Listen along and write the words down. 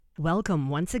Welcome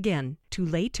once again to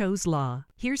Lehto's Law.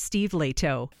 Here's Steve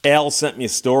Lehto. Al sent me a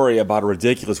story about a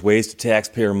ridiculous waste of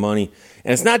taxpayer money.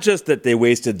 And it's not just that they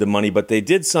wasted the money, but they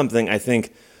did something, I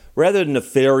think, rather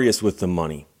nefarious with the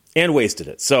money and wasted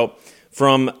it. So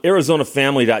from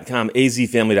ArizonaFamily.com,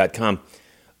 azfamily.com,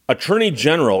 Attorney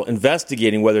General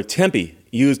investigating whether Tempe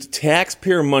used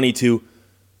taxpayer money to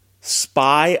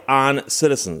spy on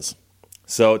citizens.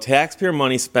 So taxpayer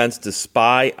money spent to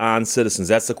spy on citizens.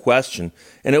 That's the question.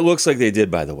 And it looks like they did,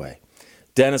 by the way.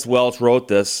 Dennis Welch wrote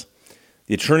this.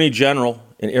 The Attorney General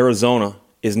in Arizona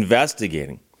is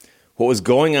investigating what was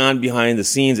going on behind the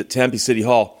scenes at Tempe City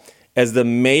Hall as the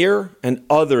mayor and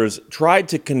others tried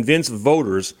to convince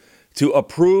voters to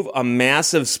approve a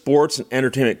massive sports and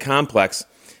entertainment complex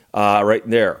right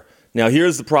there. Now,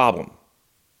 here's the problem.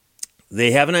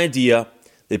 They have an idea.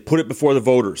 They put it before the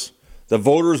voters. The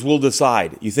voters will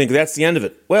decide. You think that's the end of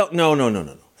it? Well,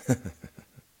 no.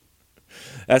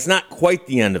 That's not quite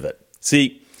the end of it.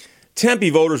 See, Tempe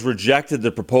voters rejected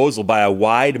the proposal by a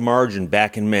wide margin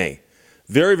back in May.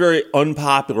 Very, very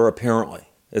unpopular, apparently.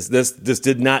 This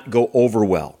did not go over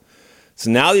well.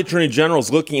 So now the Attorney General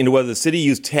is looking into whether the city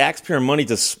used taxpayer money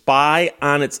to spy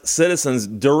on its citizens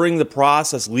during the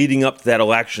process leading up to that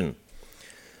election.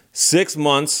 6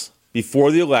 months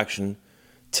before the election,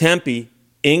 Tempe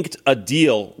inked a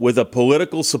deal with a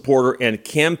political supporter and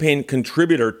campaign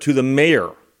contributor to the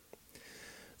mayor.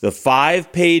 The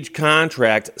 5-page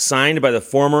contract signed by the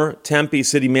former Tempe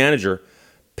city manager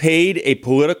paid a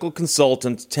political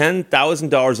consultant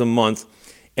 $10,000 a month,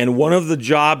 and one of the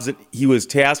jobs that he was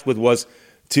tasked with was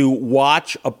to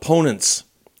watch opponents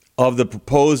of the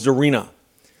proposed arena.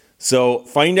 So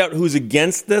find out who's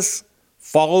against this,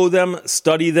 follow them,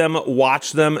 study them,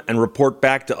 watch them, and report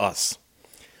back to us.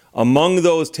 Among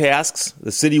those tasks,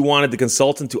 the city wanted the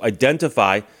consultant to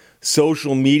identify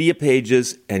social media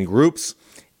pages and groups,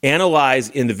 analyze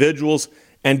individuals,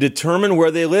 and determine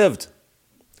where they lived.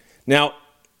 Now,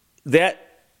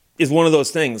 that is one of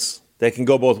those things that can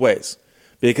go both ways.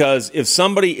 Because if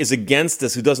somebody is against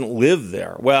this who doesn't live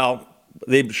there, well,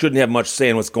 they shouldn't have much say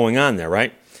in what's going on there,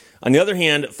 right? On the other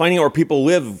hand, finding out where people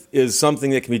live is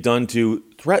something that can be done to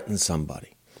threaten somebody.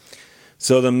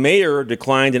 So the mayor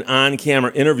declined an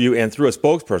on-camera interview and through a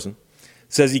spokesperson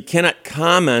says he cannot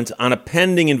comment on a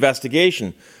pending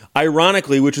investigation,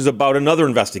 ironically, which is about another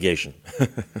investigation.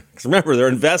 Because remember, they're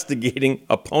investigating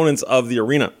opponents of the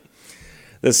arena.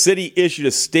 The city issued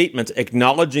a statement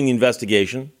acknowledging the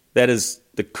investigation, that is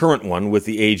the current one with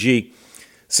the AG,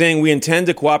 saying we intend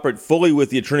to cooperate fully with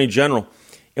the Attorney General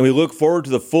and we look forward to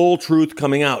the full truth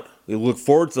coming out.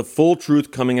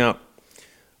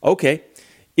 Okay.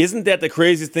 Isn't that the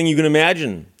craziest thing you can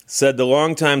imagine? Said the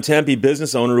longtime Tempe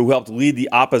business owner who helped lead the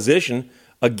opposition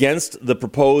against the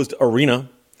proposed arena.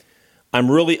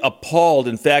 I'm really appalled.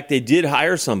 In fact, they did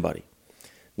hire somebody.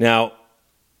 Now,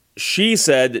 she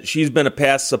said that she's been a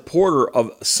past supporter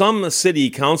of some city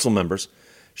council members.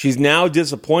 She's now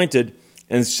disappointed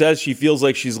and says she feels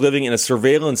like she's living in a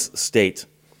surveillance state.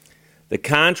 The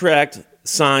contract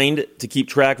signed to keep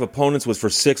track of opponents was for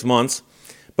 6 months,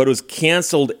 but it was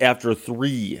canceled after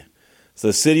 3. So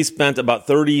the city spent about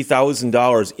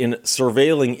 $30,000 in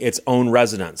surveilling its own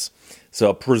residents.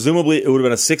 So presumably it would have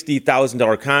been a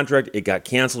 $60,000 contract. It got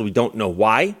canceled. We don't know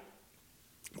why,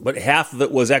 but half of it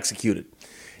was executed.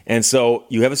 And so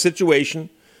you have a situation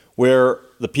where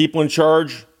the people in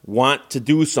charge want to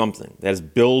do something, that is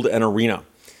build an arena.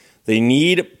 They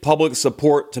need public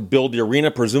support to build the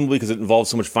arena, presumably because it involves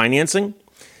so much financing.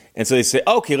 And so they say,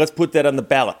 okay, let's put that on the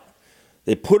ballot.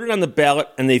 They put it on the ballot,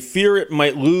 and they fear it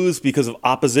might lose because of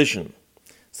opposition.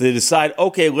 So they decide,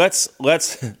 okay, let's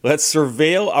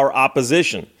surveil our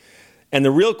opposition. And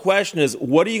the real question is,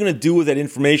 what are you going to do with that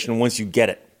information once you get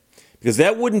it? Because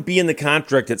that wouldn't be in the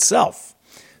contract itself.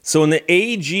 So when the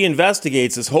AG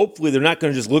investigates this, hopefully they're not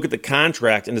going to just look at the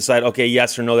contract and decide, okay,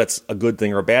 yes or no, that's a good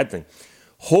thing or a bad thing.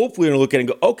 Hopefully they're going to look at it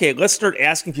and go, okay, let's start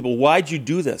asking people, why'd you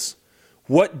do this?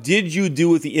 What did you do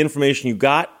with the information you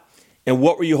got? And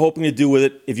what were you hoping to do with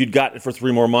it if you'd gotten it for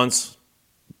 3 more months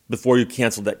before you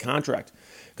canceled that contract?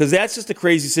 Because that's just a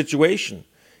crazy situation.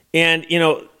 And,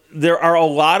 there are a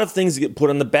lot of things that get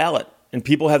put on the ballot, and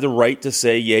people have the right to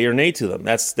say yay or nay to them.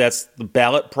 That's the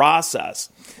ballot process.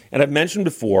 And I've mentioned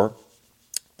before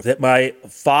that my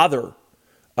father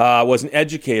was an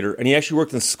educator, and he actually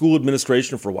worked in school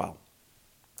administration for a while.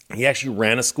 He actually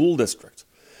ran a school district.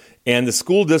 And the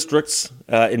school districts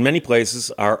in many places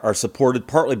are supported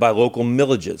partly by local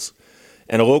millages.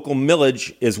 And a local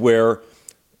millage is where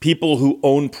people who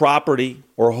own property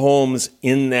or homes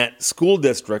in that school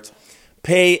district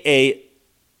pay a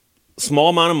small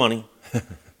amount of money,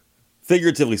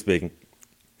 figuratively speaking,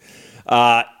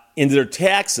 into their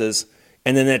taxes,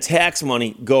 and then that tax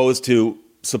money goes to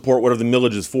support whatever the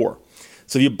millage is for.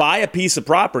 So if you buy a piece of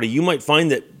property, you might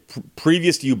find that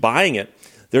previous to you buying it,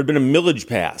 there had been a millage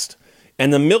passed.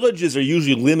 And the millages are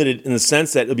usually limited in the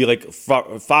sense that it'll be like a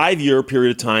 5-year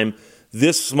period of time.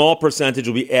 This small percentage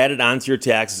will be added onto your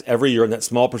taxes every year, and that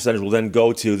small percentage will then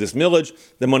go to this millage.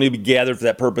 The money will be gathered for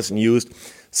that purpose and used.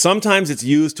 Sometimes it's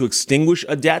used to extinguish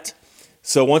a debt.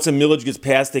 So once a millage gets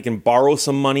passed, they can borrow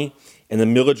some money, and the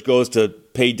millage goes to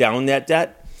pay down that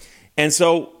debt. And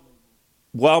so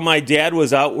while my dad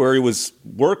was out where he was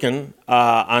working,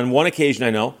 on one occasion I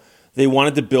know, they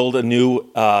wanted to build a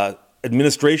new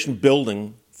administration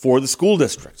building for the school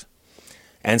district.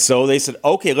 And so they said,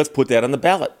 okay, let's put that on the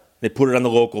ballot. They put it on the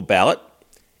local ballot,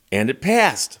 and it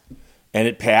passed.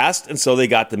 And so they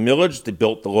got the millage, they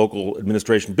built the local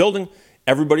administration building,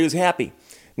 everybody was happy.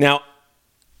 Now,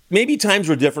 maybe times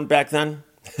were different back then.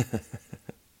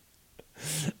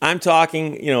 I'm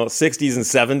talking, 60s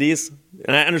and 70s.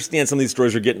 And I understand some of these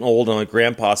stories are getting old on like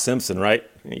Grandpa Simpson, right?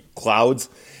 Clouds.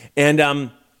 And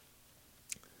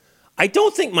I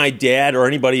don't think my dad or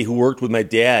anybody who worked with my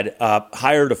dad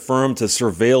hired a firm to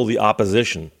surveil the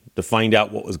opposition to find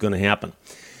out what was going to happen,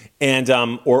 and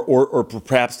or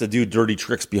perhaps to do dirty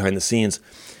tricks behind the scenes.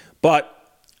 But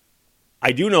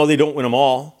I do know they don't win them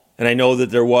all, and I know that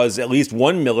there was at least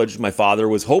one millage my father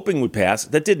was hoping would pass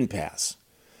that didn't pass.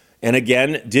 And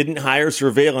again, didn't hire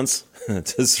surveillance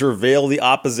to surveil the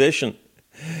opposition.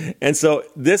 And so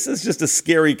this is just a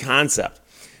scary concept,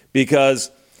 because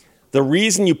the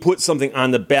reason you put something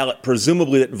on the ballot,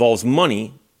 presumably that involves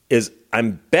money, is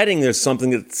I'm betting there's something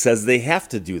that says they have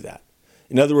to do that.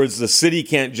 In other words, the city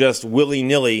can't just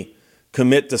willy-nilly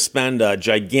commit to spend a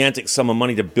gigantic sum of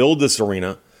money to build this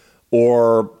arena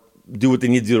or do what they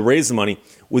need to do to raise the money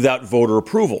without voter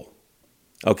approval.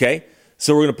 Okay?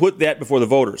 So we're going to put that before the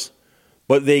voters.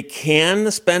 But they can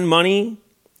spend money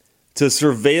to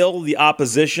surveil the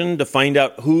opposition to find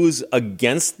out who's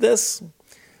against this.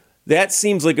 That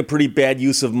seems like a pretty bad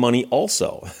use of money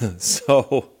also.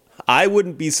 So I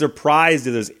wouldn't be surprised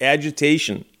if there's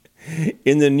agitation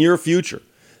in the near future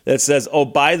that says, oh,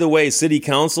 by the way, city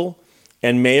council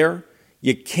and mayor,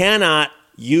 you cannot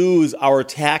use our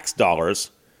tax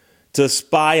dollars to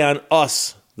spy on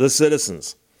us, the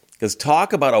citizens. Because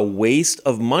talk about a waste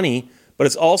of money, but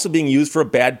it's also being used for a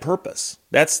bad purpose.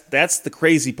 That's the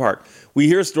crazy part. We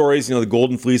hear stories, the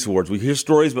Golden Fleece Awards. We hear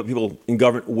stories about people in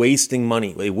government wasting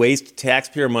money. They waste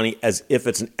taxpayer money as if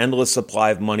it's an endless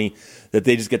supply of money that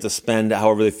they just get to spend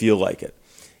however they feel like it.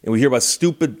 And we hear about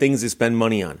stupid things they spend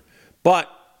money on. But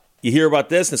you hear about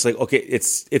this, and it's like, okay,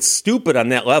 it's stupid on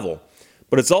that level,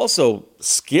 but it's also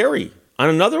scary on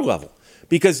another level,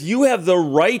 because you have the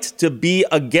right to be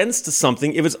against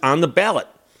something if it's on the ballot.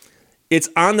 It's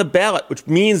on the ballot, which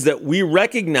means that we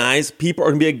recognize people are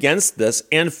going to be against this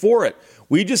and for it.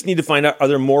 We just need to find out, are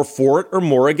there more for it or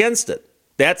more against it?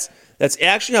 That's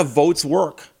actually how votes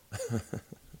work.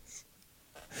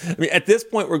 I mean, at this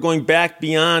point, we're going back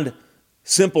beyond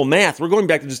simple math. We're going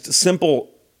back to just a simple,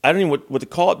 I don't even know what to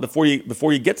call it before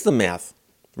you get to the math,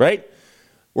 right?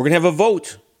 We're going to have a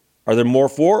vote. Are there more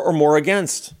for or more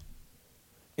against?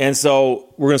 And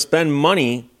so we're going to spend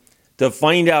money to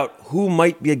find out who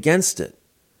might be against it.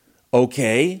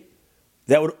 Okay,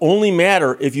 that would only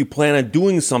matter if you plan on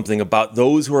doing something about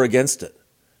those who are against it.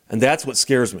 And that's what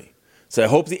scares me. So I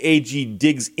hope the AG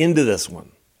digs into this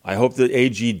one. I hope the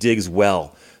AG digs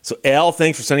well. So Al,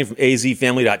 thanks for sending from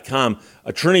azfamily.com.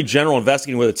 Attorney General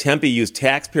investigating whether Tempe used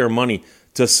taxpayer money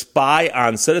to spy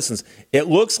on citizens. It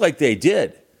looks like they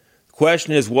did. The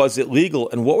question is, was it legal?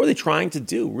 And what were they trying to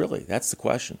do, really? That's the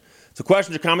question. So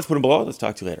questions or comments, put them below. Let's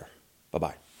talk to you later.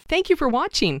 Bye-bye. Thank you for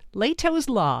watching Leto's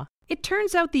Law. It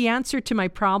turns out the answer to my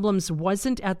problems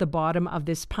wasn't at the bottom of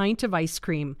this pint of ice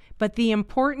cream, but the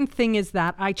important thing is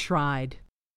that I tried.